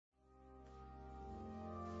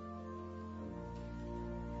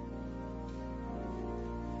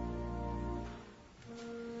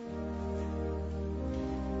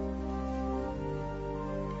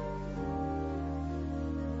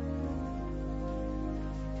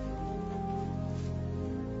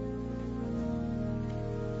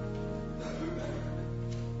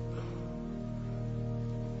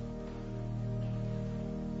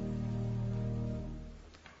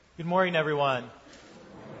Good morning, everyone.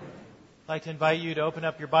 I'd like to invite you to open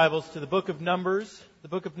up your Bibles to the book of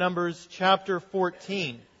Numbers, chapter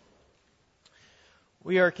 14.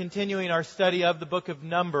 We are continuing our study of the book of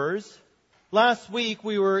Numbers. Last week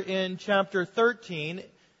we were in chapter 13,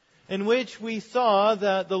 in which we saw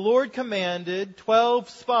that the Lord commanded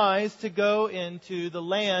 12 spies to go into the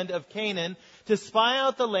land of Canaan to spy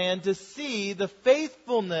out the land, to see the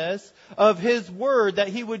faithfulness of His word, that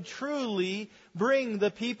He would truly bring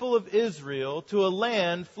the people of Israel to a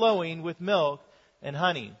land flowing with milk and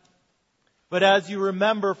honey. But as you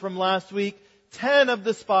remember from last week, 10 of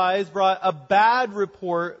the spies brought a bad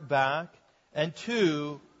report back, and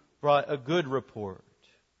 2 brought a good report.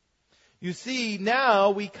 You see,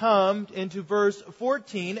 now we come into verse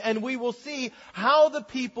 14, and we will see how the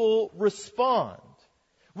people respond.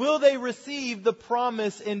 Will they receive the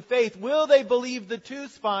promise in faith? Will they believe the 2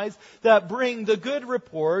 spies that bring the good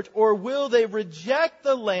report? Or will they reject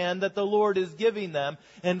the land that the Lord is giving them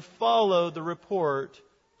and follow the report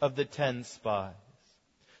of the 10 spies?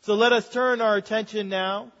 So let us turn our attention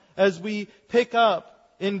now as we pick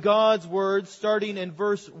up in God's Word, starting in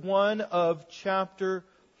verse 1 of chapter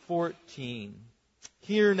 14.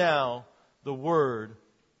 Hear now the word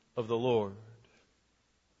of the Lord.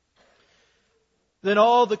 Then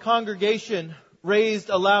all the congregation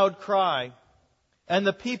raised a loud cry, and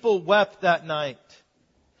the people wept that night.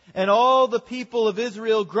 And all the people of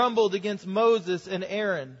Israel grumbled against Moses and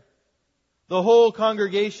Aaron. The whole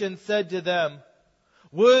congregation said to them,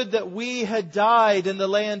 "Would that we had died in the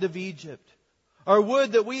land of Egypt, or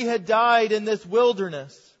would that we had died in this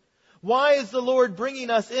wilderness. Why is the Lord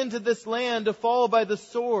bringing us into this land to fall by the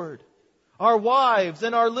sword? Our wives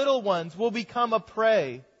and our little ones will become a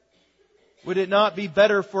prey. Would it not be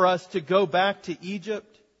better for us to go back to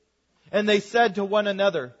Egypt?" And they said to one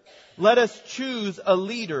another, "Let us choose a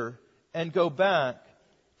leader and go back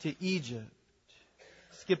to Egypt."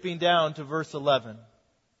 Skipping down to verse 11.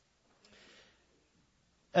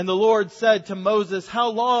 And the Lord said to Moses, "How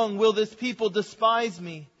long will this people despise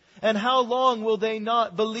me? And how long will they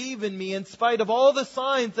not believe in me in spite of all the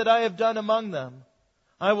signs that I have done among them?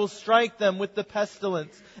 I will strike them with the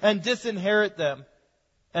pestilence and disinherit them.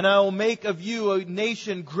 And I will make of you a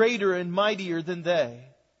nation greater and mightier than they."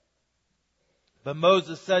 But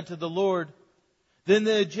Moses said to the Lord, "Then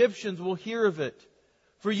the Egyptians will hear of it.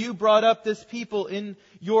 For you brought up this people in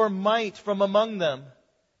your might from among them.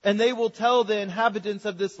 And they will tell the inhabitants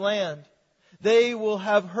of this land. They will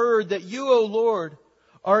have heard that you, O Lord,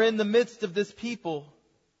 are in the midst of this people.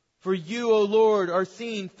 For you, O Lord, are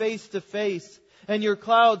seen face to face, and your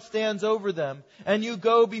cloud stands over them, and you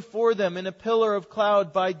go before them in a pillar of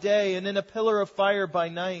cloud by day and in a pillar of fire by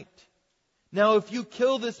night. Now if you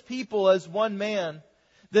kill this people as one man,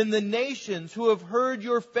 then the nations who have heard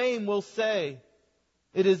your fame will say,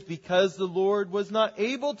 'It is because the Lord was not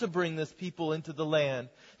able to bring this people into the land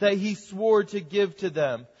that He swore to give to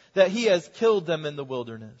them, that He has killed them in the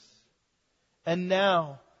wilderness.' And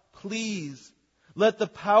now, please, let the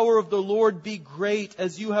power of the Lord be great,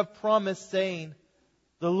 as you have promised, saying,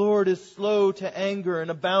 'The Lord is slow to anger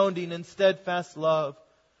and abounding in steadfast love,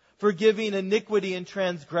 forgiving iniquity and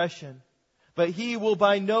transgression. But He will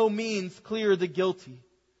by no means clear the guilty,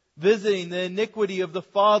 visiting the iniquity of the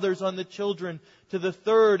fathers on the children to the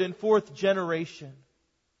 3rd and 4th generation.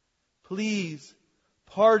 Please,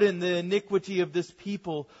 pardon the iniquity of this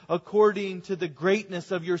people according to the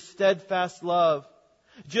greatness of your steadfast love,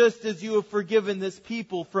 just as you have forgiven this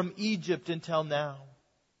people from Egypt until now.'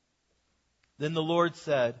 Then the Lord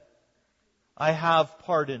said, 'I have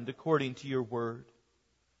pardoned according to your word.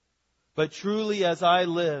 But truly as I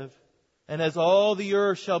live, and as all the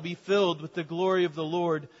earth shall be filled with the glory of the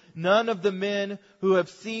Lord, none of the men who have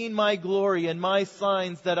seen my glory and my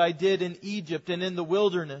signs that I did in Egypt and in the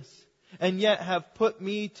wilderness, and yet have put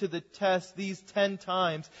me to the test these 10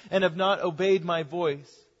 times and have not obeyed my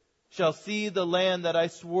voice, shall see the land that I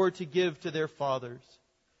swore to give to their fathers.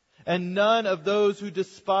 And none of those who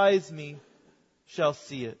despise me shall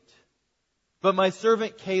see it. But my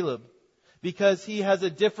servant Caleb, because he has a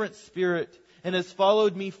different spirit and has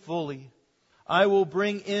followed me fully, I will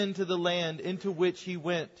bring into the land into which he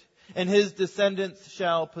went, and his descendants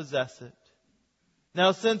shall possess it.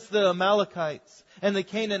 Now since the Amalekites and the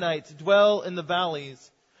Canaanites dwell in the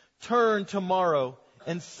valleys, turn tomorrow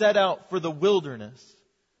and set out for the wilderness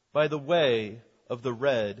by the way of the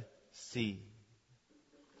Red Sea."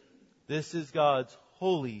 This is God's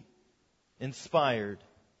holy, inspired,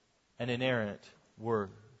 and inerrant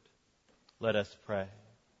word. Let us pray.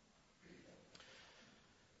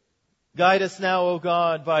 Guide us now, O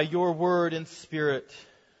God, by your word and spirit,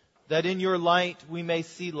 that in your light we may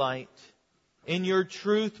see light, In your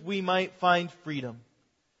truth we might find freedom,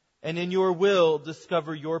 and in your will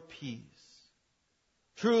discover your peace.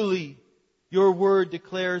 Truly, your word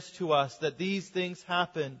declares to us that these things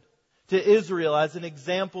happened to Israel as an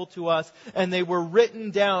example to us, and they were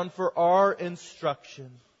written down for our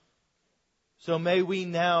instruction. So may we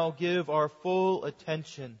now give our full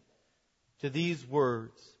attention to these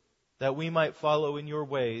words, that we might follow in your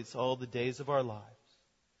ways all the days of our lives.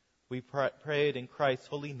 We pray it in Christ's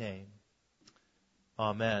holy name.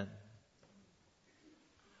 Amen.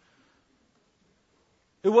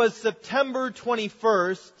 It was September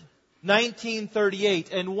 21st,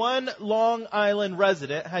 1938, and one Long Island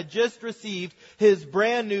resident had just received his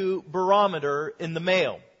brand new barometer in the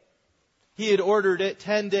mail. He had ordered it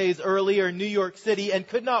 10 days earlier in New York City and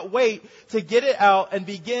could not wait to get it out and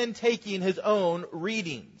begin taking his own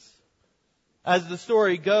readings. As the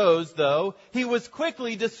story goes, though, he was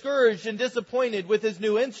quickly discouraged and disappointed with his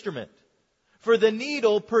new instrument, for the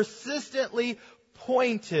needle persistently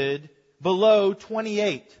pointed below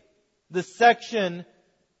 28, the section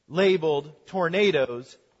labeled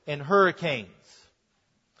tornadoes and hurricanes.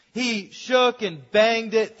 He shook and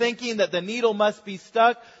banged it, thinking that the needle must be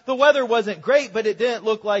stuck. The weather wasn't great, but it didn't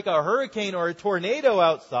look like a hurricane or a tornado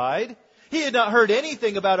outside. He had not heard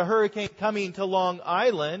anything about a hurricane coming to Long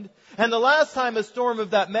Island, and the last time a storm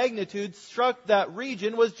of that magnitude struck that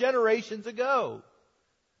region was generations ago.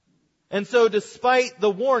 And so, despite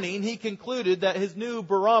the warning, he concluded that his new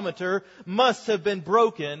barometer must have been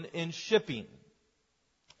broken in shipping.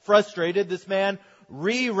 Frustrated, this man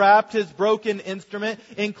rewrapped his broken instrument,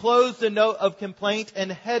 enclosed a note of complaint,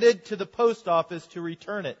 and headed to the post office to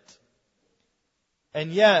return it.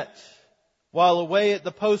 And yet, while away at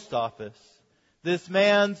the post office, this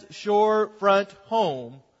man's shorefront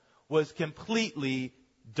home was completely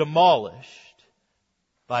demolished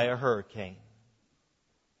by a hurricane.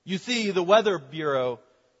 You see, the Weather Bureau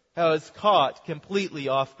was caught completely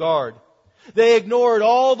off guard. They ignored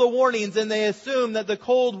all the warnings and they assumed that the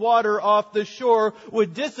cold water off the shore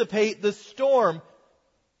would dissipate the storm.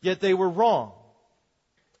 Yet they were wrong.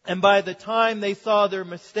 And by the time they saw their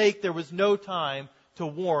mistake, there was no time to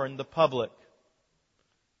warn the public.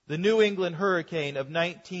 The New England hurricane of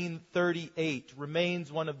 1938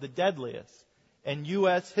 remains one of the deadliest in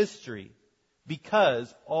U.S. history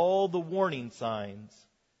because all the warning signs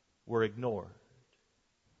were ignored.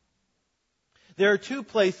 There are two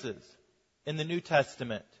places in the New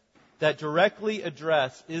Testament that directly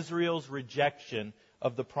address Israel's rejection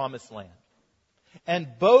of the Promised Land. And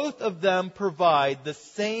both of them provide the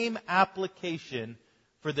same application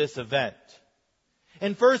for this event.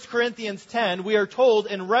 In 1 Corinthians 10, we are told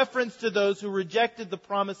in reference to those who rejected the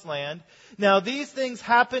Promised Land, now these things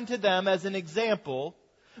happened to them as an example,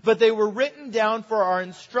 but they were written down for our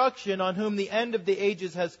instruction on whom the end of the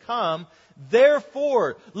ages has come.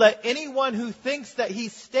 Therefore, let anyone who thinks that he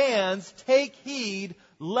stands take heed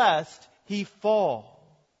lest he fall.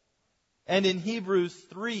 And in Hebrews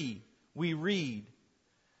 3, we read,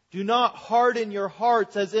 do not harden your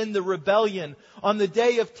hearts as in the rebellion on the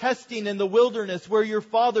day of testing in the wilderness where your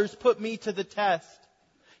fathers put me to the test.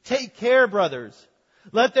 Take care, brothers.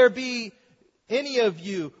 Let there be any of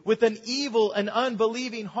you with an evil and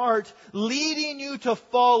unbelieving heart leading you to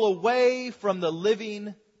fall away from the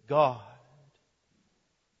living God.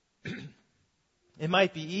 It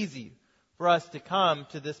might be easy for us to come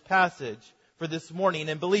to this passage for this morning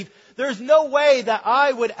and believe there's no way that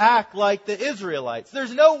I would act like the Israelites.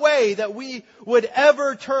 There's no way that we would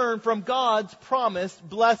ever turn from God's promised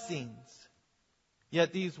blessings.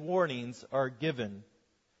 Yet these warnings are given.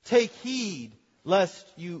 Take heed lest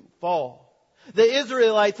you fall. The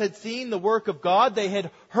Israelites had seen the work of God. They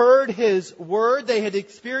had heard His word. They had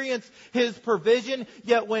experienced His provision.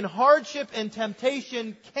 Yet when hardship and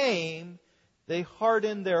temptation came, they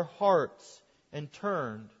hardened their hearts and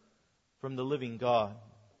turned from the living God.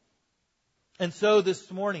 And so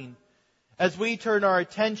this morning, as we turn our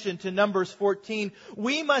attention to Numbers 14,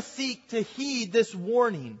 we must seek to heed this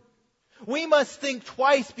warning. We must think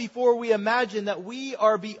twice before we imagine that we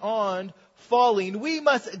are beyond falling. We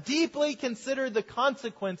must deeply consider the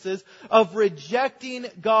consequences of rejecting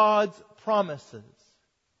God's promises.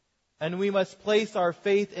 And we must place our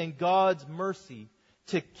faith in God's mercy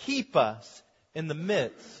to keep us in the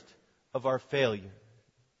midst of our failure.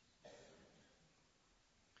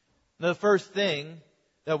 The first thing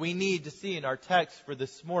that we need to see in our text for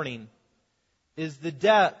this morning is the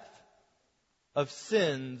depth of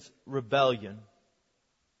sin's rebellion.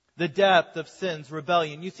 The depth of sin's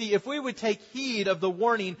rebellion. You see, if we would take heed of the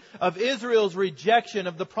warning of Israel's rejection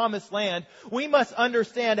of the Promised Land, we must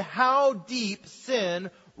understand how deep sin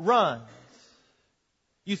runs.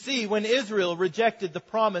 You see, when Israel rejected the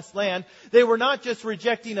promised land, they were not just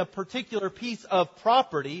rejecting a particular piece of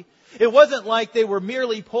property. It wasn't like they were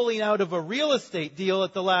merely pulling out of a real estate deal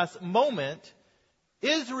at the last moment.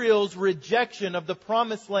 Israel's rejection of the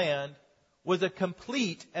promised land was a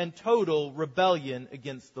complete and total rebellion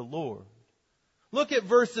against the Lord. Look at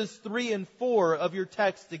verses 3 and 4 of your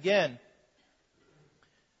text again.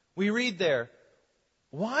 We read there,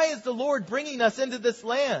 "Why is the Lord bringing us into this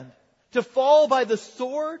land? To fall by the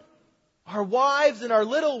sword? Our wives and our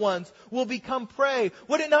little ones will become prey.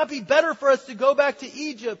 Would it not be better for us to go back to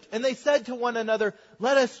Egypt?" And they said to one another,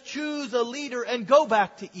 "Let us choose a leader and go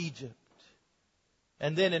back to Egypt."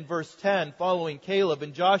 And then in verse 10, following Caleb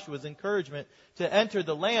and Joshua's encouragement to enter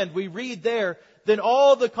the land, we read there, "Then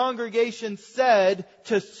all the congregation said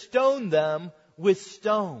to stone them with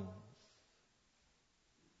stones."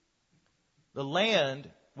 The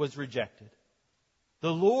land was rejected.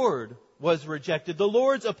 The Lord was rejected. The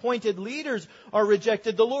Lord's appointed leaders are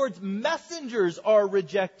rejected. The Lord's messengers are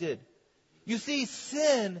rejected. You see,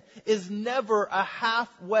 sin is never a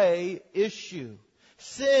halfway issue.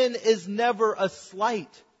 Sin is never a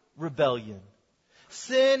slight rebellion.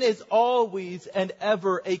 Sin is always and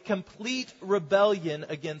ever a complete rebellion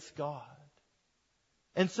against God.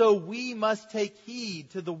 And so we must take heed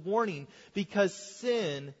to the warning, because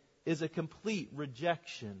sin is a complete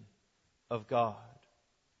rejection of God.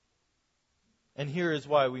 And here is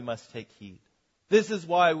why we must take heed. This is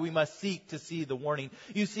why we must seek to see the warning.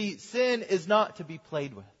 You see, sin is not to be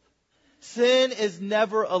played with. Sin is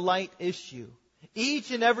never a light issue.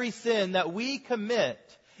 Each and every sin that we commit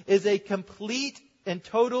is a complete and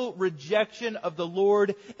total rejection of the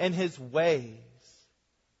Lord and His ways.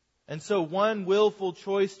 And so one willful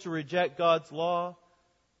choice to reject God's law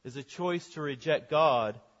is a choice to reject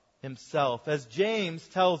God Himself. As James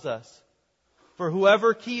tells us, "For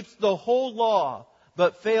whoever keeps the whole law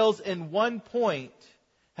but fails in one point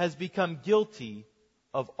has become guilty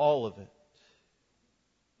of all of it."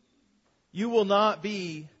 You will not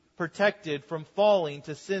be protected from falling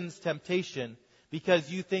to sin's temptation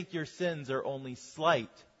because you think your sins are only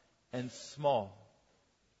slight and small.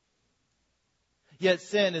 Yet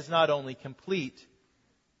sin is not only complete,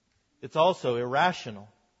 it's also irrational.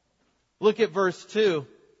 Look at verse 2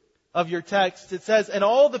 of your text. It says, "And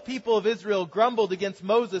all the people of Israel grumbled against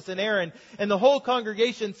Moses and Aaron, and the whole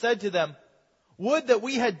congregation said to them, 'Would that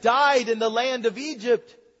we had died in the land of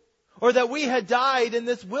Egypt, or that we had died in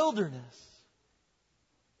this wilderness.'"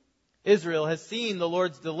 Israel has seen the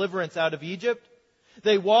Lord's deliverance out of Egypt.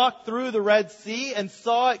 They walked through the Red Sea and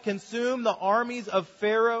saw it consume the armies of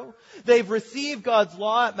Pharaoh. They've received God's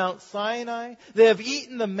law at Mount Sinai. They have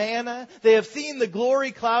eaten the manna. They have seen the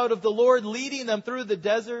glory cloud of the Lord leading them through the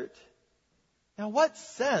desert. Now, what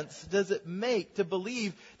sense does it make to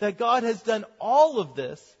believe that God has done all of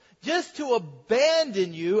this just to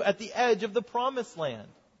abandon you at the edge of the promised land?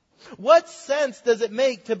 What sense does it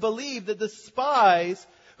make to believe that the spies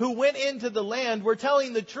who went into the land were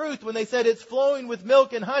telling the truth when they said it's flowing with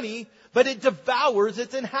milk and honey, but it devours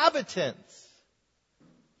its inhabitants?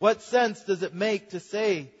 What sense does it make to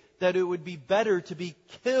say that it would be better to be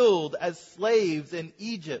killed as slaves in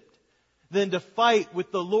Egypt than to fight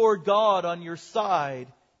with the Lord God on your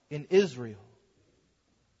side in Israel?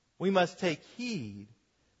 We must take heed,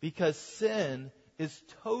 because sin is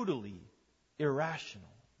totally irrational.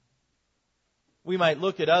 We might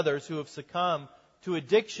look at others who have succumbed to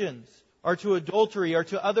addictions or to adultery or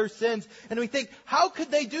to other sins, and we think, how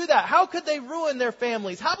could they do that? How could they ruin their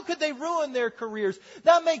families? How could they ruin their careers?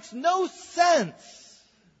 That makes no sense.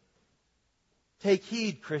 Take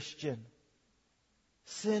heed, Christian.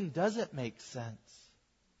 Sin doesn't make sense.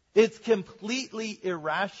 It's completely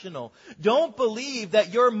irrational. Don't believe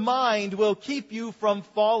that your mind will keep you from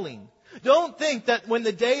falling. Don't think that when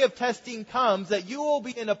the day of testing comes that you will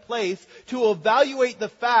be in a place to evaluate the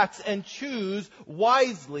facts and choose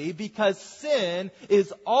wisely, because sin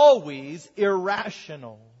is always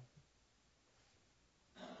irrational.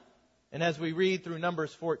 And as we read through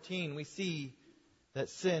Numbers 14, we see that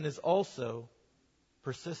sin is also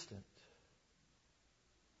persistent.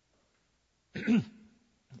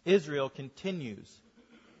 Israel continues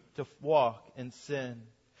to walk in sin.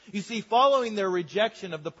 You see, following their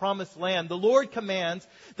rejection of the promised land, the Lord commands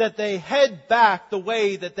that they head back the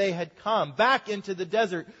way that they had come, back into the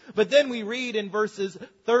desert. But then we read in verses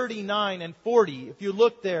 39 and 40, if you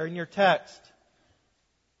look there in your text,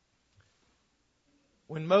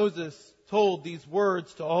 when Moses told these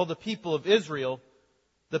words to all the people of Israel,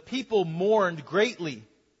 the people mourned greatly.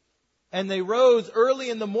 And they rose early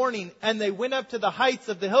in the morning, and they went up to the heights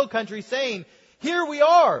of the hill country, saying, "Here we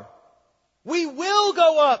are. We will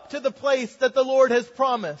go up to the place that the Lord has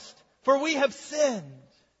promised, for we have sinned.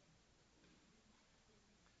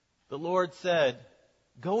 The Lord said,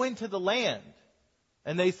 go into the land.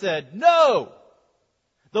 And they said, no.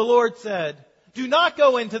 The Lord said, do not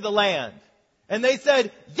go into the land. And they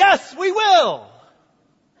said, yes, we will.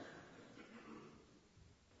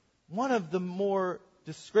 One of the more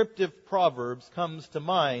descriptive proverbs comes to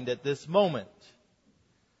mind at this moment.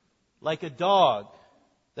 Like a dog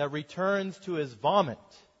that returns to his vomit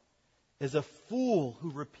is a fool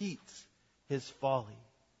who repeats his folly.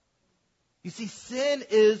 You see, sin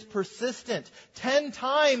is persistent. 10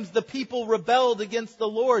 times the people rebelled against the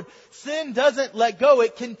Lord. Sin doesn't let go.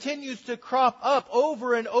 It continues to crop up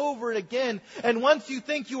over and over again. And once you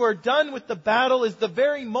think you are done with the battle is the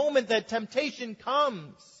very moment that temptation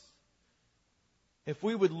comes. If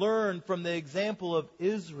we would learn from the example of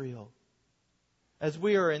Israel, as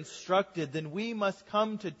we are instructed, then we must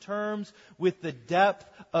come to terms with the depth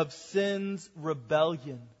of sin's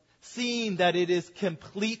rebellion. Seeing that it is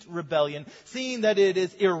complete rebellion, seeing that it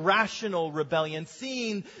is irrational rebellion,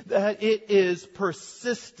 seeing that it is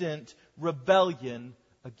persistent rebellion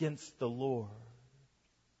against the Lord.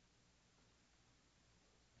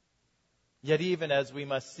 Yet even as we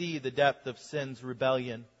must see the depth of sin's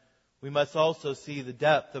rebellion, we must also see the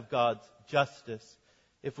depth of God's justice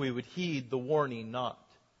if we would heed the warning not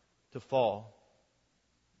to fall.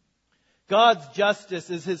 God's justice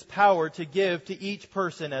is His power to give to each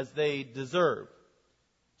person as they deserve.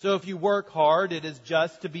 So if you work hard, it is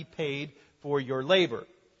just to be paid for your labor.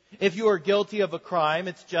 If you are guilty of a crime,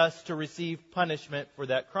 it's just to receive punishment for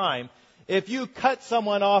that crime. If you cut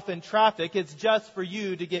someone off in traffic, it's just for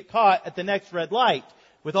you to get caught at the next red light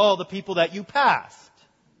with all the people that you passed.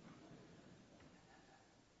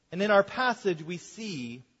 And in our passage, we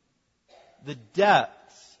see the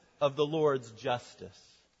depths of the Lord's justice.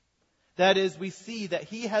 That is, we see that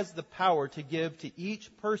He has the power to give to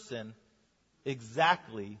each person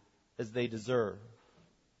exactly as they deserve.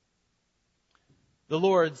 The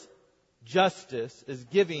Lord's justice is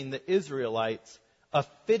giving the Israelites a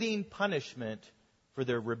fitting punishment for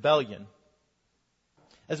their rebellion.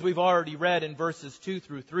 As we've already read in verses 2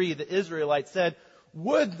 through 3, the Israelites said,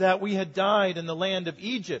 would that we had died in the land of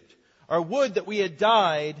Egypt, or would that we had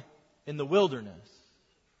died in the wilderness.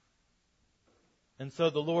 And so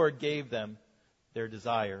the Lord gave them their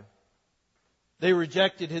desire. They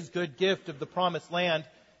rejected His good gift of the promised land.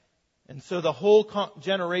 And so the whole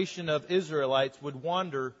generation of Israelites would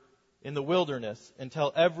wander in the wilderness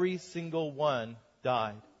until every single one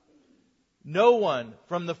died. No one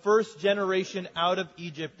from the first generation out of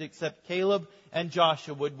Egypt except Caleb and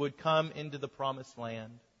Joshua would come into the promised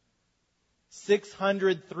land.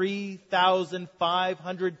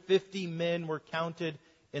 603,550 men were counted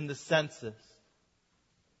in the census.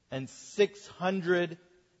 And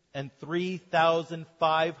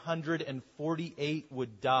 603,548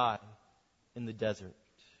 would die in the desert.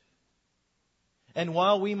 And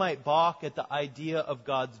while we might balk at the idea of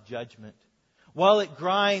God's judgment, while it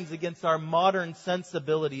grinds against our modern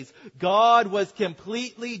sensibilities, God was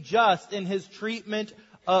completely just in His treatment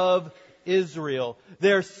of Israel.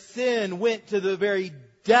 Their sin went to the very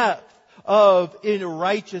depth of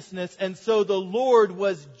unrighteousness, and so the Lord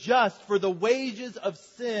was just, for the wages of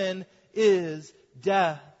sin is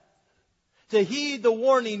death. To heed the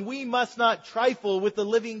warning, we must not trifle with the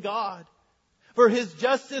living God, for His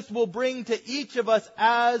justice will bring to each of us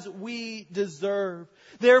as we deserve.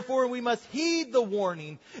 Therefore, we must heed the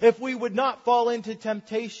warning if we would not fall into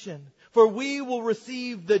temptation, for we will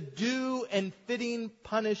receive the due and fitting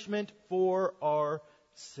punishment for our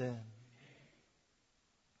sin.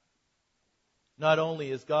 Not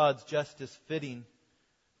only is God's justice fitting,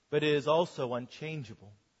 but it is also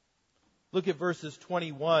unchangeable. Look at verses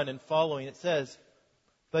 21 and following. It says,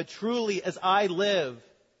 but truly as I live,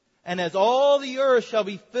 and as all the earth shall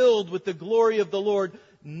be filled with the glory of the Lord,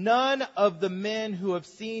 none of the men who have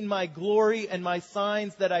seen my glory and my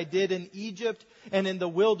signs that I did in Egypt and in the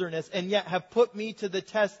wilderness, and yet have put me to the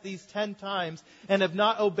test these 10 times, and have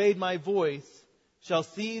not obeyed my voice, shall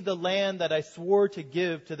see the land that I swore to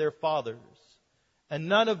give to their fathers. And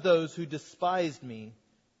none of those who despised me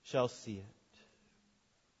shall see it.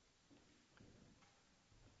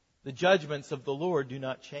 The judgments of the Lord do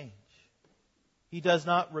not change. He does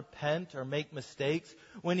not repent or make mistakes.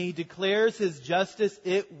 When He declares His justice,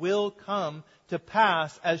 it will come to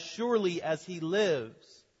pass as surely as He lives.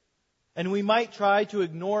 And we might try to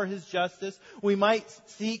ignore His justice. We might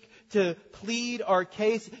seek to plead our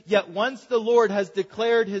case. Yet once the Lord has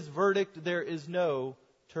declared His verdict, there is no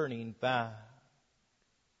turning back.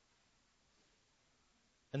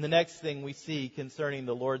 And the next thing we see concerning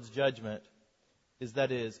the Lord's judgment is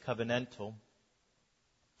that it is covenantal.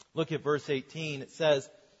 Look at verse 18. It says,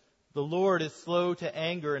 "The Lord is slow to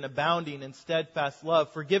anger and abounding in steadfast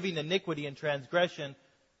love, forgiving iniquity and transgression.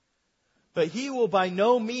 But He will by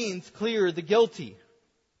no means clear the guilty,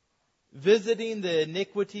 visiting the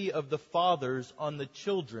iniquity of the fathers on the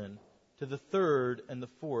children to the third and the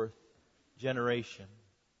fourth generation."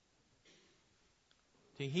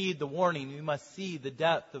 To heed the warning, we must see the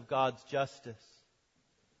depth of God's justice.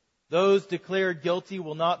 Those declared guilty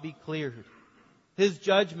will not be cleared. His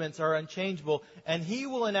judgments are unchangeable, and He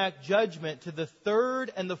will enact judgment to the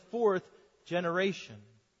third and the fourth generation.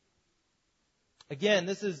 Again,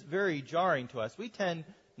 this is very jarring to us. We tend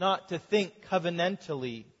not to think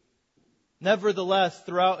covenantally. Nevertheless,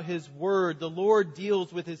 throughout His Word, the Lord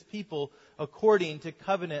deals with His people according to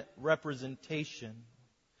covenant representation.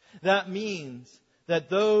 That means that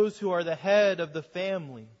those who are the head of the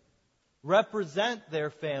family represent their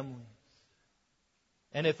families.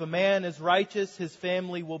 And if a man is righteous, his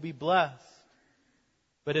family will be blessed.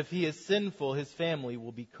 But if he is sinful, his family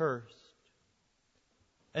will be cursed.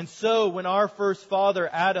 And so when our first father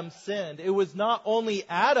Adam sinned, it was not only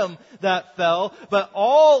Adam that fell, but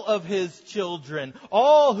all of his children,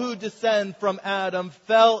 all who descend from Adam,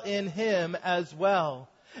 fell in him as well.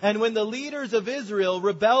 And when the leaders of Israel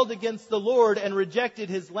rebelled against the Lord and rejected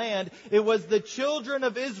His land, it was the children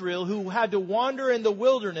of Israel who had to wander in the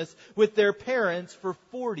wilderness with their parents for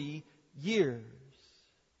 40 years.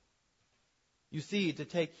 You see, to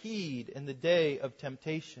take heed in the day of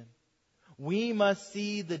temptation, we must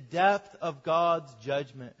see the depth of God's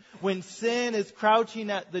judgment. When sin is crouching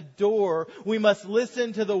at the door, we must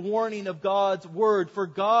listen to the warning of God's Word. For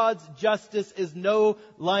God's justice is no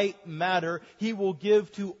light matter. He will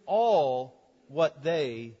give to all what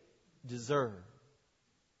they deserve.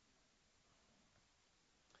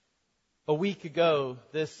 A week ago,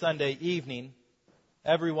 this Sunday evening,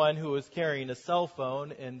 everyone who was carrying a cell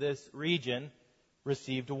phone in this region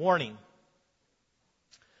received a warning.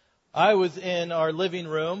 I was in our living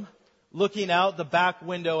room looking out the back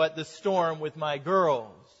window at the storm with my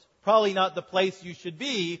girls. Probably not the place you should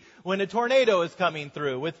be when a tornado is coming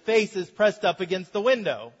through with faces pressed up against the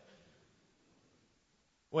window.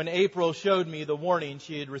 When April showed me the warning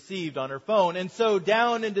she had received on her phone. And so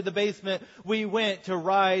down into the basement we went to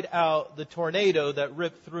ride out the tornado that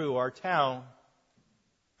ripped through our town.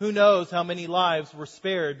 Who knows how many lives were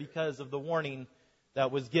spared because of the warning that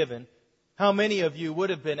was given. How many of you would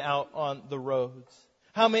have been out on the roads?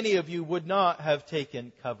 How many of you would not have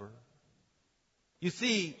taken cover? You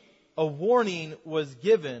see, a warning was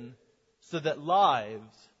given so that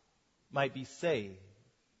lives might be saved.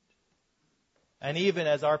 And even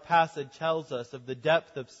as our passage tells us of the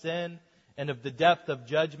depth of sin and of the depth of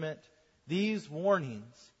judgment, these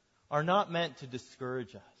warnings are not meant to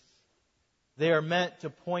discourage us. They are meant to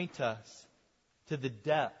point us to the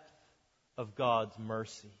depth of God's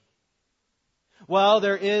mercy. While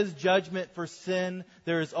there is judgment for sin,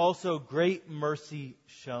 there is also great mercy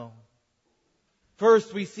shown.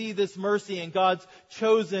 First, we see this mercy in God's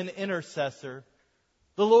chosen intercessor.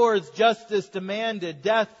 The Lord's justice demanded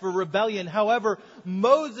death for rebellion. However,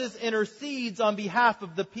 Moses intercedes on behalf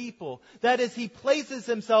of the people. That is, he places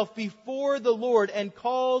himself before the Lord and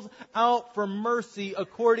calls out for mercy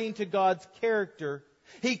according to God's character.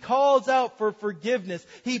 He calls out for forgiveness.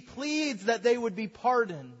 He pleads that they would be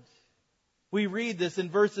pardoned. We read this in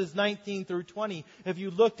verses 19 through 20. If you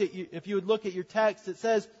would look at your text, it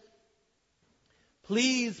says,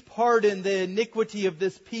 "Please pardon the iniquity of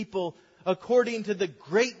this people according to the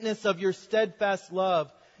greatness of your steadfast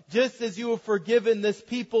love, just as you have forgiven this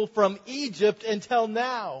people from Egypt until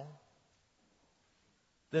now."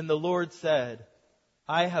 Then the Lord said,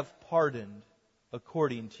 "I have pardoned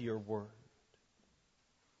according to your word."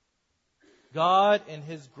 God in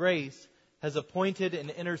His grace has appointed an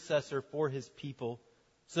intercessor for His people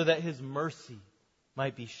so that His mercy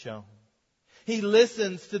might be shown. He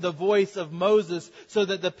listens to the voice of Moses so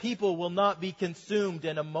that the people will not be consumed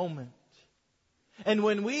in a moment. And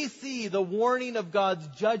when we see the warning of God's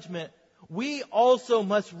judgment, we also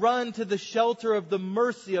must run to the shelter of the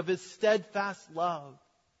mercy of His steadfast love.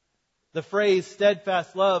 The phrase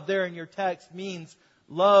steadfast love there in your text means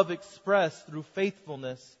love expressed through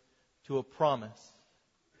faithfulness to a promise.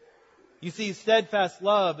 You see, steadfast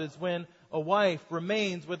love is when a wife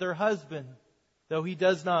remains with her husband, though he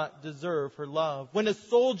does not deserve her love. When a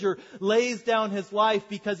soldier lays down his life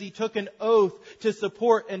because he took an oath to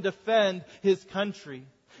support and defend his country.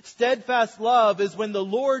 Steadfast love is when the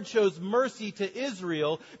Lord shows mercy to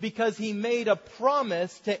Israel because He made a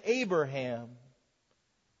promise to Abraham.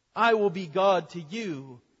 I will be God to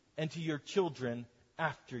you and to your children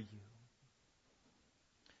after you.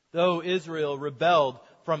 Though Israel rebelled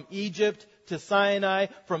from Egypt to Sinai,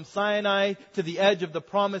 from Sinai to the edge of the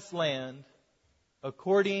promised land,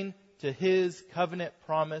 according to His covenant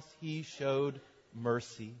promise, He showed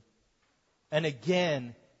mercy. And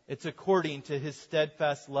again, it's according to His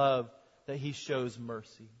steadfast love that He shows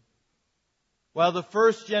mercy. While the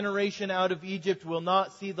first generation out of Egypt will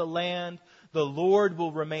not see the land, the Lord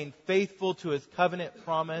will remain faithful to His covenant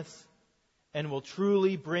promise and will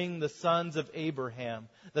truly bring the sons of Abraham,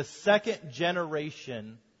 the second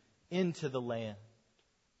generation, into the land.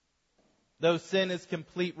 Though sin is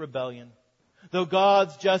complete rebellion, though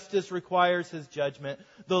God's justice requires His judgment,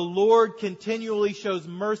 the Lord continually shows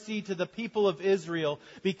mercy to the people of Israel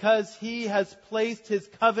because He has placed His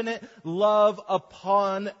covenant love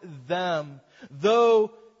upon them.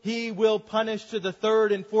 Though He will punish to the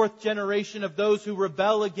third and fourth generation of those who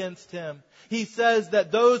rebel against Him, He says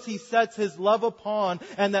that those He sets His love upon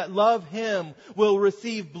and that love Him will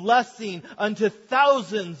receive blessing unto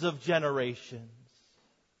thousands of generations.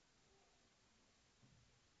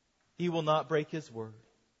 He will not break His word.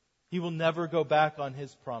 He will never go back on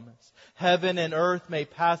His promise. Heaven and earth may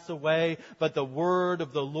pass away, but the word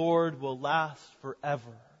of the Lord will last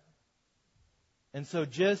forever. And so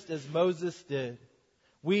just as Moses did,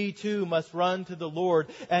 we too must run to the Lord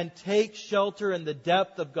and take shelter in the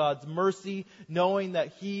depth of God's mercy, knowing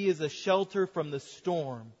that He is a shelter from the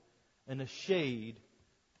storm and a shade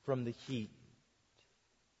from the heat.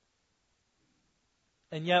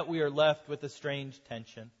 And yet we are left with a strange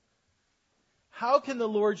tension. How can the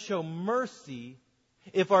Lord show mercy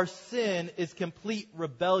if our sin is complete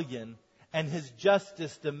rebellion and His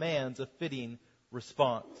justice demands a fitting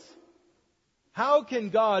response? How can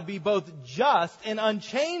God be both just and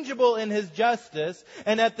unchangeable in His justice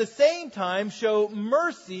and at the same time show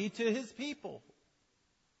mercy to His people?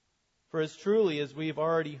 For as truly as we've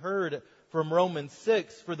already heard from Romans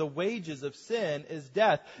 6, for the wages of sin is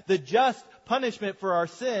death. The just punishment for our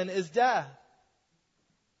sin is death.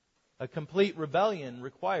 A complete rebellion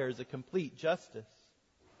requires a complete justice.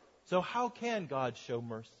 So how can God show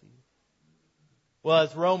mercy? Well,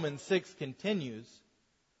 as Romans 6 continues,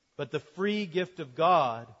 but the free gift of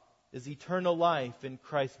God is eternal life in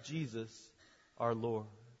Christ Jesus our Lord.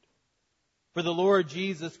 For the Lord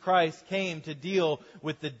Jesus Christ came to deal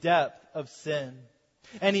with the depth of sin.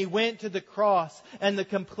 And He went to the cross, and the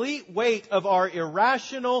complete weight of our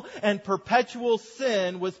irrational and perpetual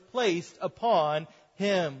sin was placed upon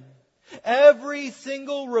Him. Every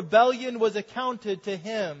single rebellion was accounted to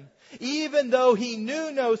Him. Even though He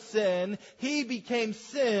knew no sin, He became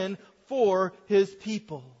sin for His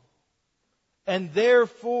people. And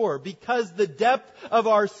therefore, because the depth of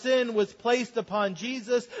our sin was placed upon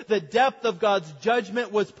Jesus, the depth of God's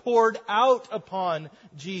judgment was poured out upon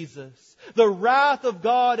Jesus. The wrath of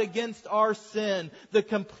God against our sin, the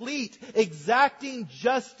complete, exacting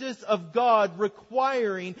justice of God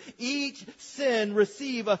requiring each sin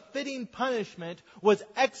receive a fitting punishment, was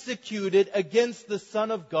executed against the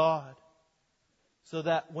Son of God. So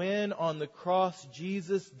that when on the cross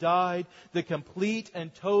Jesus died, the complete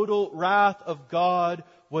and total wrath of God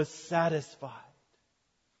was satisfied.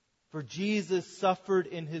 For Jesus suffered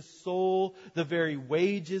in His soul the very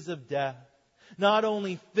wages of death. Not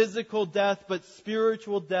only physical death, but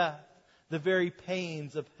spiritual death, the very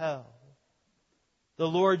pains of hell. The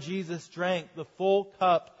Lord Jesus drank the full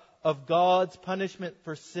cup of God's punishment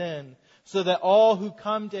for sin, so that all who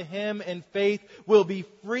come to Him in faith will be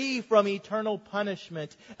free from eternal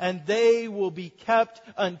punishment, and they will be kept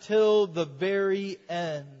until the very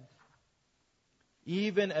end.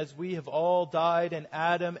 Even as we have all died in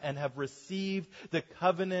Adam and have received the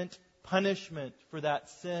covenant punishment for that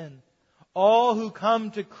sin, all who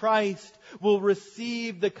come to Christ will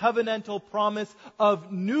receive the covenantal promise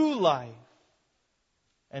of new life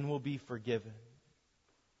and will be forgiven.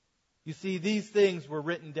 You see, these things were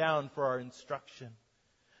written down for our instruction,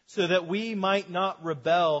 so that we might not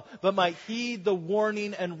rebel, but might heed the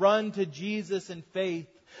warning and run to Jesus in faith,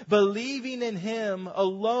 believing in Him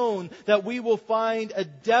alone that we will find a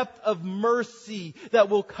depth of mercy that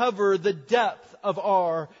will cover the depth of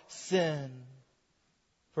our sin.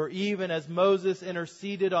 For even as Moses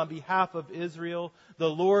interceded on behalf of Israel, the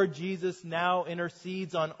Lord Jesus now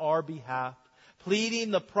intercedes on our behalf, pleading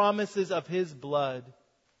the promises of His blood,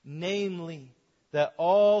 namely, that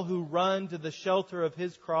all who run to the shelter of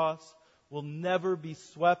His cross will never be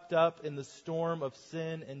swept up in the storm of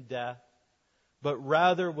sin and death, but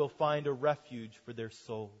rather will find a refuge for their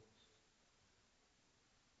souls.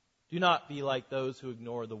 Do not be like those who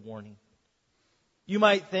ignore the warning. You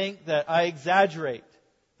might think that I exaggerate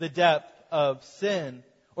the depth of sin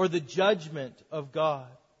or the judgment of God.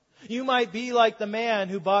 You might be like the man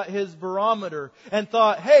who bought his barometer and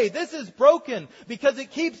thought, hey, this is broken because it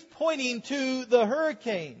keeps pointing to the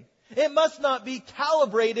hurricane. It must not be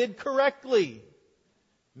calibrated correctly.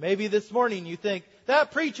 Maybe this morning you think,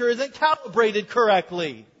 that preacher isn't calibrated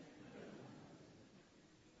correctly.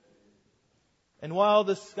 And while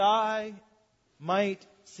the sky might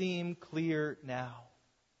seem clear now,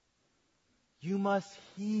 you must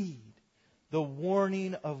heed the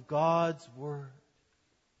warning of God's Word.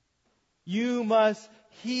 You must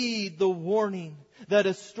heed the warning that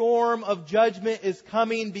a storm of judgment is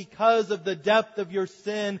coming because of the depth of your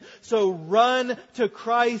sin. So run to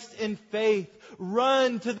Christ in faith.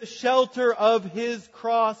 Run to the shelter of His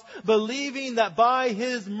cross, believing that by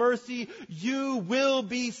His mercy you will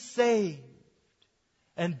be saved.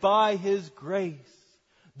 And by His grace,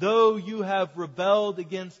 though you have rebelled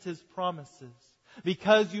against His promises,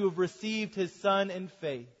 because you have received His Son in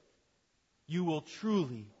faith, you will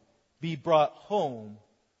truly be brought home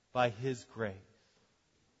by His grace.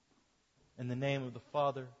 In the name of the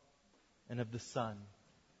Father, and of the Son,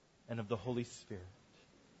 and of the Holy Spirit.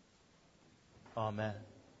 Amen.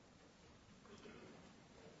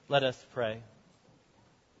 Let us pray.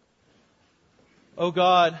 O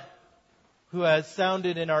God, who has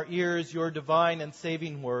sounded in our ears your divine and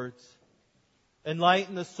saving words,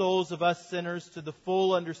 enlighten the souls of us sinners to the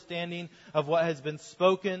full understanding of what has been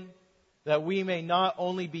spoken, that we may not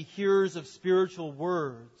only be hearers of spiritual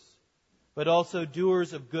words, but also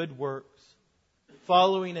doers of good works,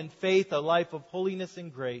 following in faith a life of holiness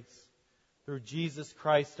and grace, through Jesus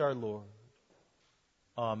Christ our Lord.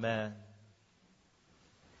 Amen.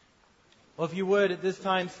 Well, if you would at this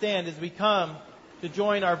time stand as we come to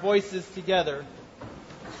join our voices together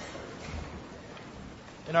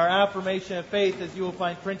in our affirmation of faith, as you will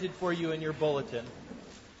find printed for you in your bulletin.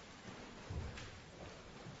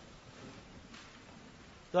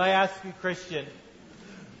 So I ask you, Christian,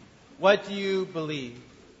 what do you believe?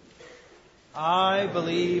 I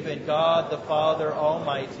believe in God the Father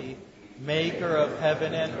Almighty, maker of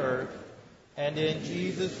heaven and earth, and in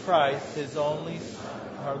Jesus Christ, His only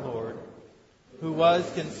Son, our Lord, who was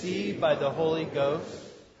conceived by the Holy Ghost,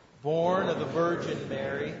 born of the Virgin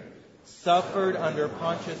Mary, suffered under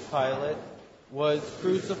Pontius Pilate, was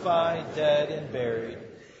crucified, dead, and buried.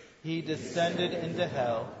 He descended into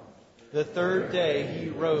hell. The third day He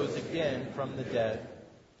rose again from the dead.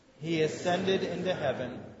 He ascended into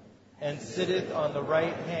heaven, and sitteth on the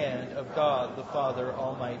right hand of God the Father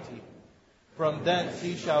Almighty. From thence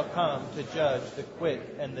He shall come to judge the quick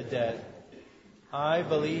and the dead. I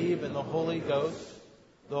believe in the Holy Ghost,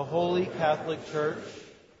 the Holy Catholic Church,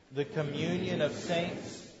 the communion of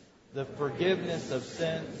saints, the forgiveness of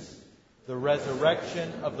sins, the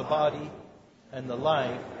resurrection of the body, and the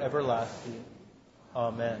life everlasting.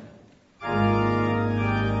 Amen.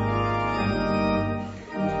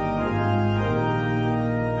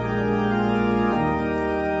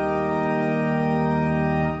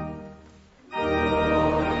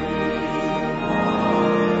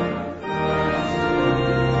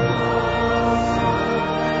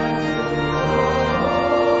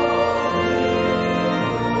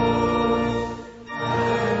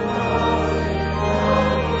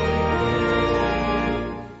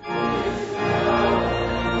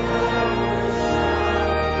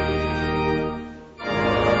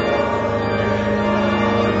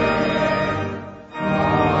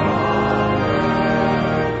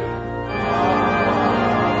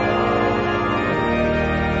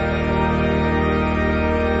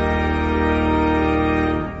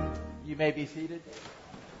 Be seated.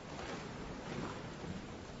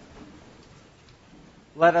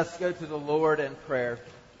 Let us go to the Lord in prayer.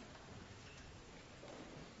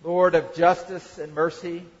 Lord of justice and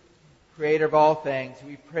mercy, Creator of all things,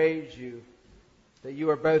 we praise You that You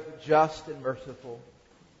are both just and merciful.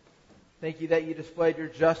 Thank You that You displayed Your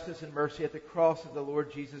justice and mercy at the cross of the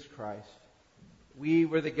Lord Jesus Christ. We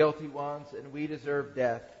were the guilty ones and we deserved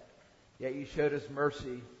death, yet You showed us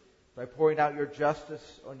mercy by pouring out Your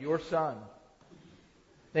justice on Your Son.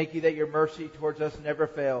 Thank You that Your mercy towards us never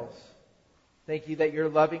fails. Thank You that Your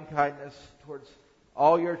loving kindness towards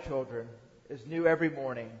all Your children is new every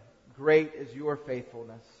morning. Great is Your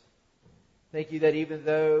faithfulness. Thank You that even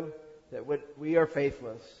though that we are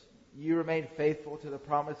faithless, You remain faithful to the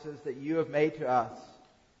promises that You have made to us,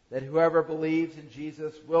 that whoever believes in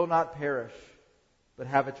Jesus will not perish, but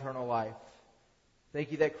have eternal life.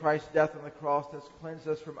 Thank You that Christ's death on the cross has cleansed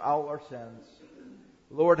us from all our sins.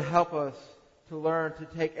 Lord, help us to learn to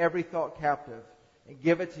take every thought captive and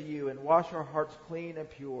give it to You and wash our hearts clean and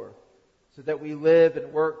pure so that we live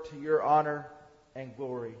and work to Your honor and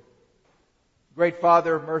glory. Great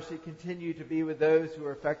Father of mercy, continue to be with those who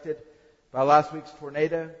were affected by last week's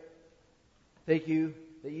tornado. Thank you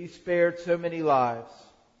that you spared so many lives.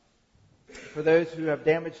 For those who have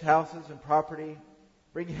damaged houses and property,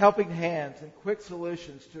 bring helping hands and quick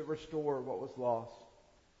solutions to restore what was lost.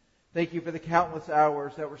 Thank you for the countless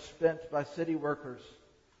hours that were spent by city workers,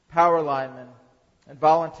 power linemen, and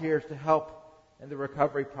volunteers to help in the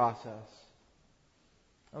recovery process.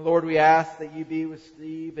 And Lord, we ask that you be with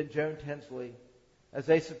Steve and Joan Tinsley as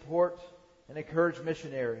they support and encourage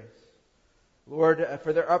missionaries. Lord,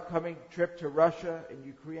 for their upcoming trip to Russia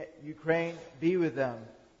and Ukraine, be with them.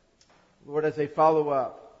 Lord, as they follow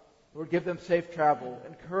up. Lord, give them safe travel.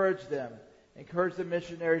 Encourage them. Encourage the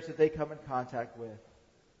missionaries that they come in contact with.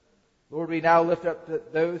 Lord, we now lift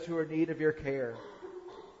up those who are in need of your care.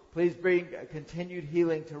 Please bring continued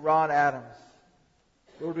healing to Ron Adams.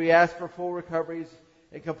 Lord, we ask for full recoveries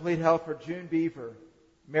and complete health for June Beaver,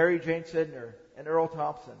 Mary Jane Sidner, and Earl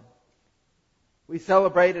Thompson. We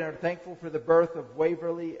celebrate and are thankful for the birth of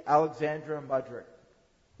Waverly Alexandra Mudrick.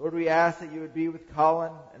 Lord, we ask that you would be with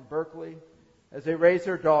Colin and Berkeley as they raise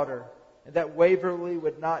their daughter, and that Waverly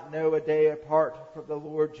would not know a day apart from the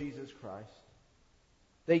Lord Jesus Christ.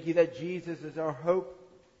 Thank you that Jesus is our hope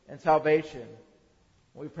and salvation.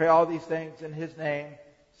 We pray all these things in his name,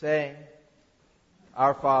 saying,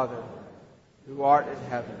 Our Father, who art in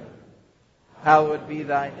heaven, hallowed be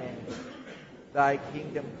thy name. Thy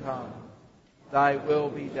kingdom come, thy will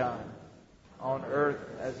be done, on earth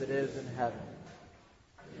as it is in heaven.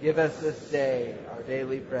 Give us this day our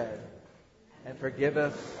daily bread, and forgive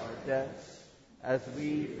us our debts as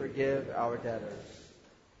we forgive our debtors.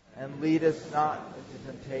 And lead us not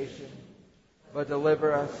into temptation, but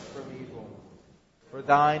deliver us from evil. For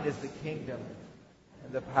thine is the kingdom,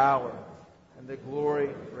 and the power, and the glory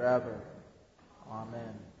forever.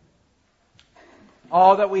 Amen.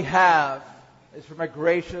 All that we have is from a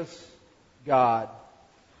gracious God.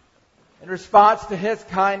 In response to his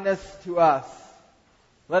kindness to us,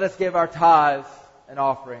 let us give our tithes and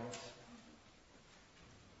offerings.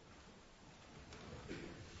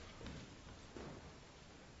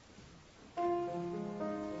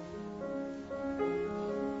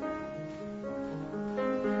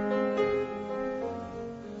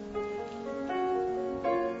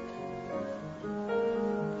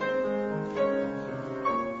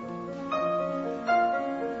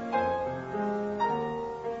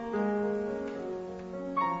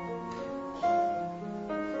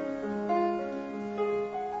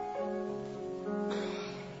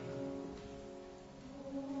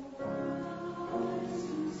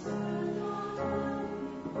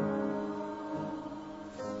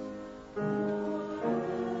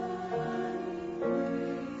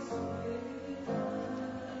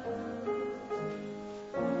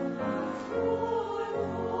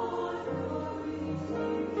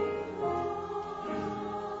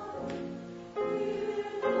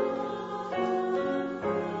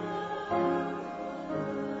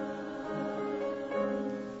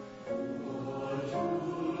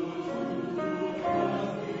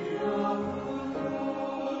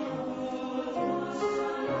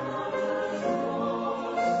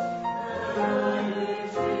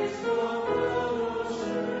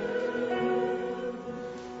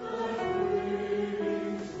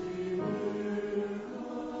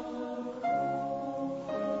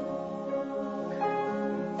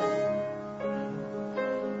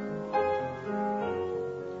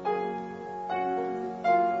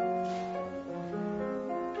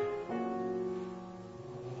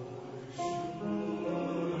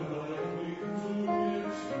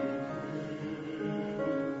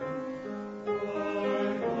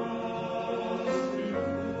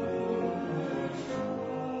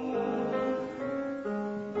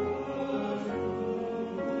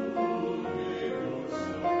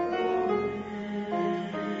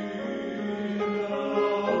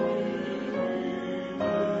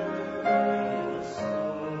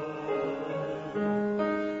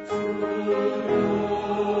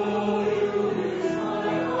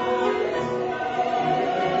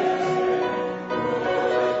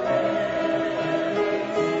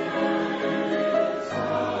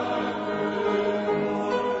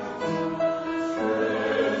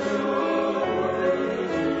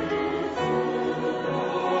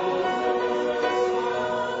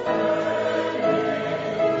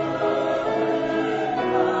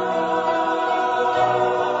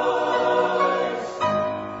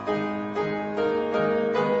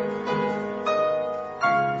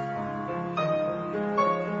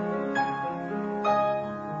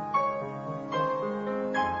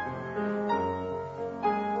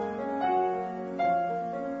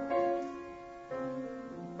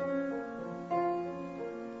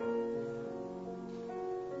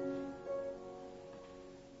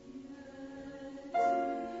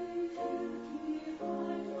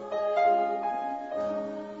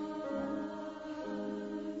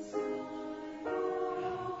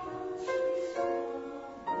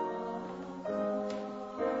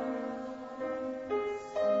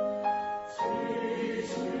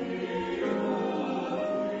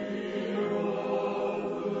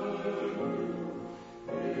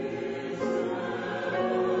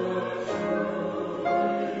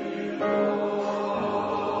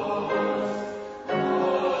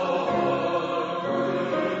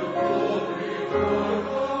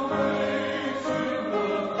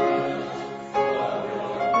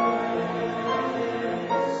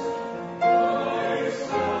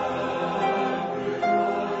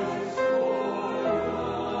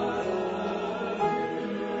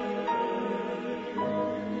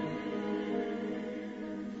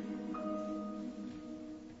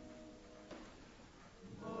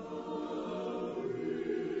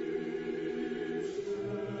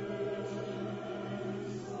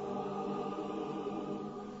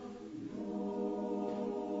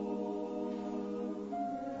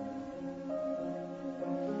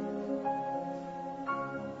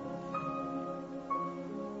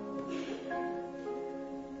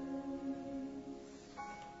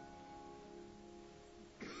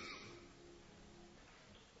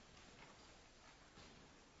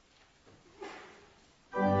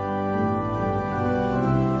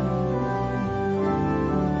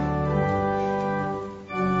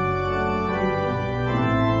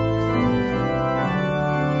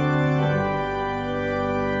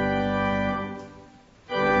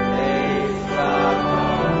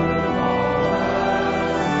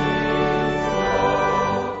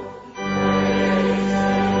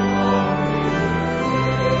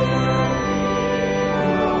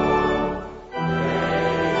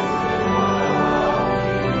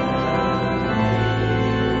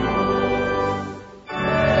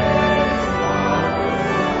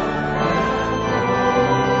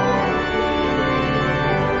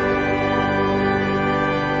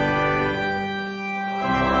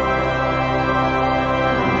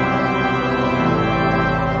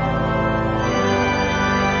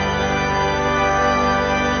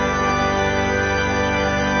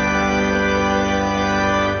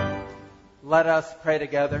 Let us pray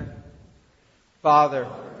together. Father,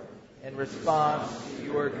 in response to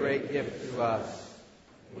your great gift to us,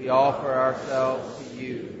 we offer ourselves to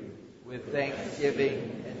you with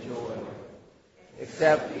thanksgiving and joy.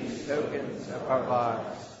 Accept these tokens of our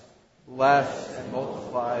lives. Bless and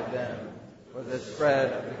multiply them for the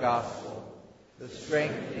spread of the gospel, the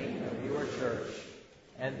strengthening of your church,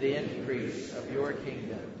 and the increase of your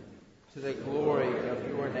kingdom, to the glory of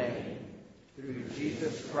your name, through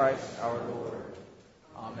Jesus Christ our Lord.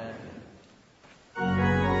 Amen.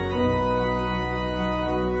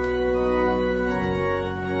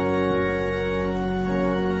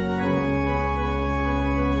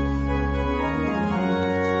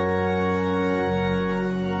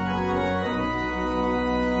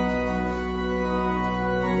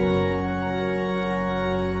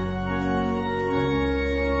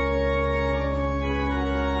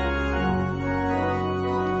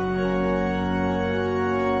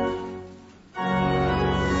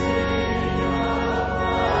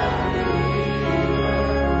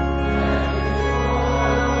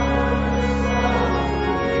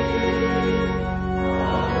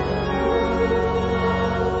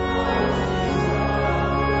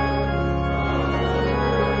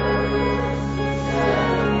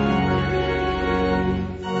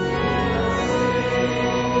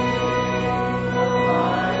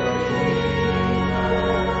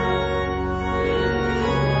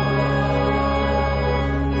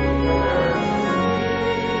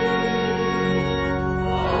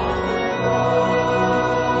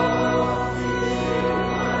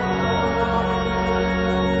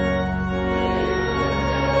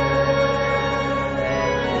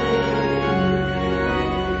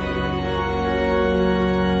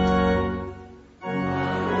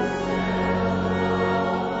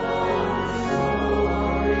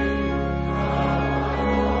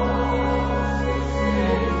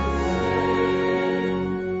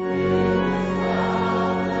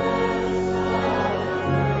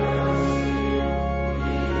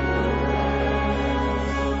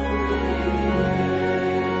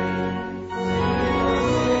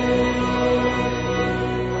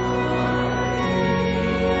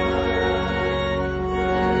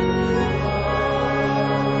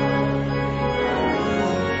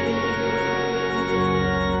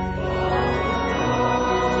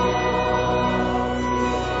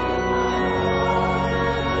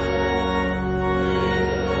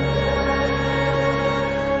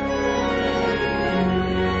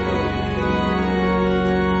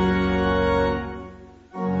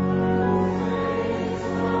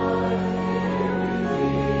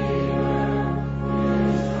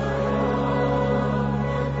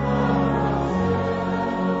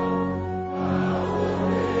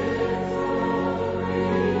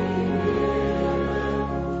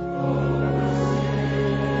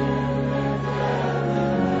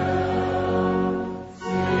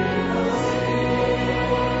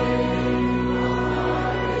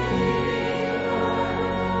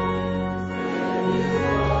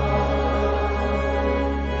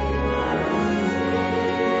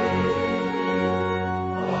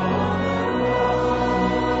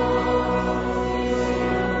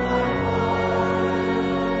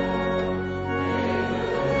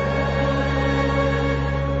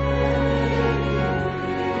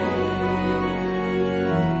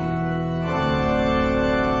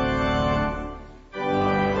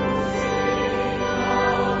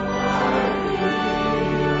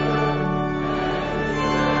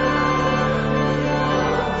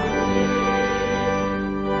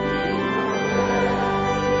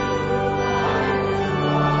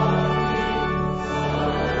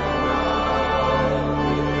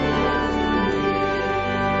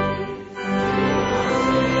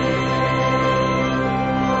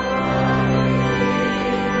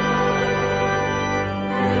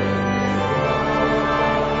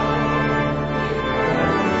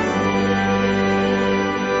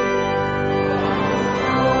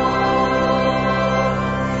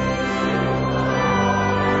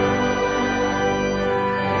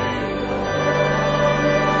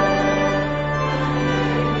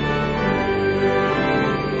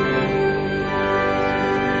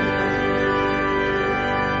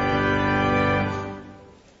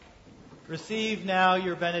 Receive now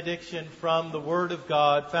your benediction from the Word of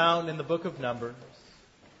God found in the book of Numbers.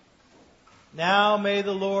 Now may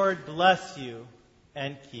the Lord bless you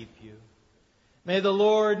and keep you. May the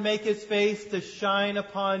Lord make his face to shine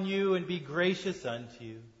upon you and be gracious unto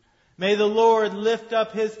you. May the Lord lift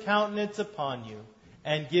up his countenance upon you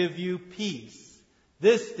and give you peace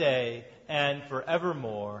this day and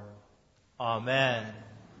forevermore. Amen.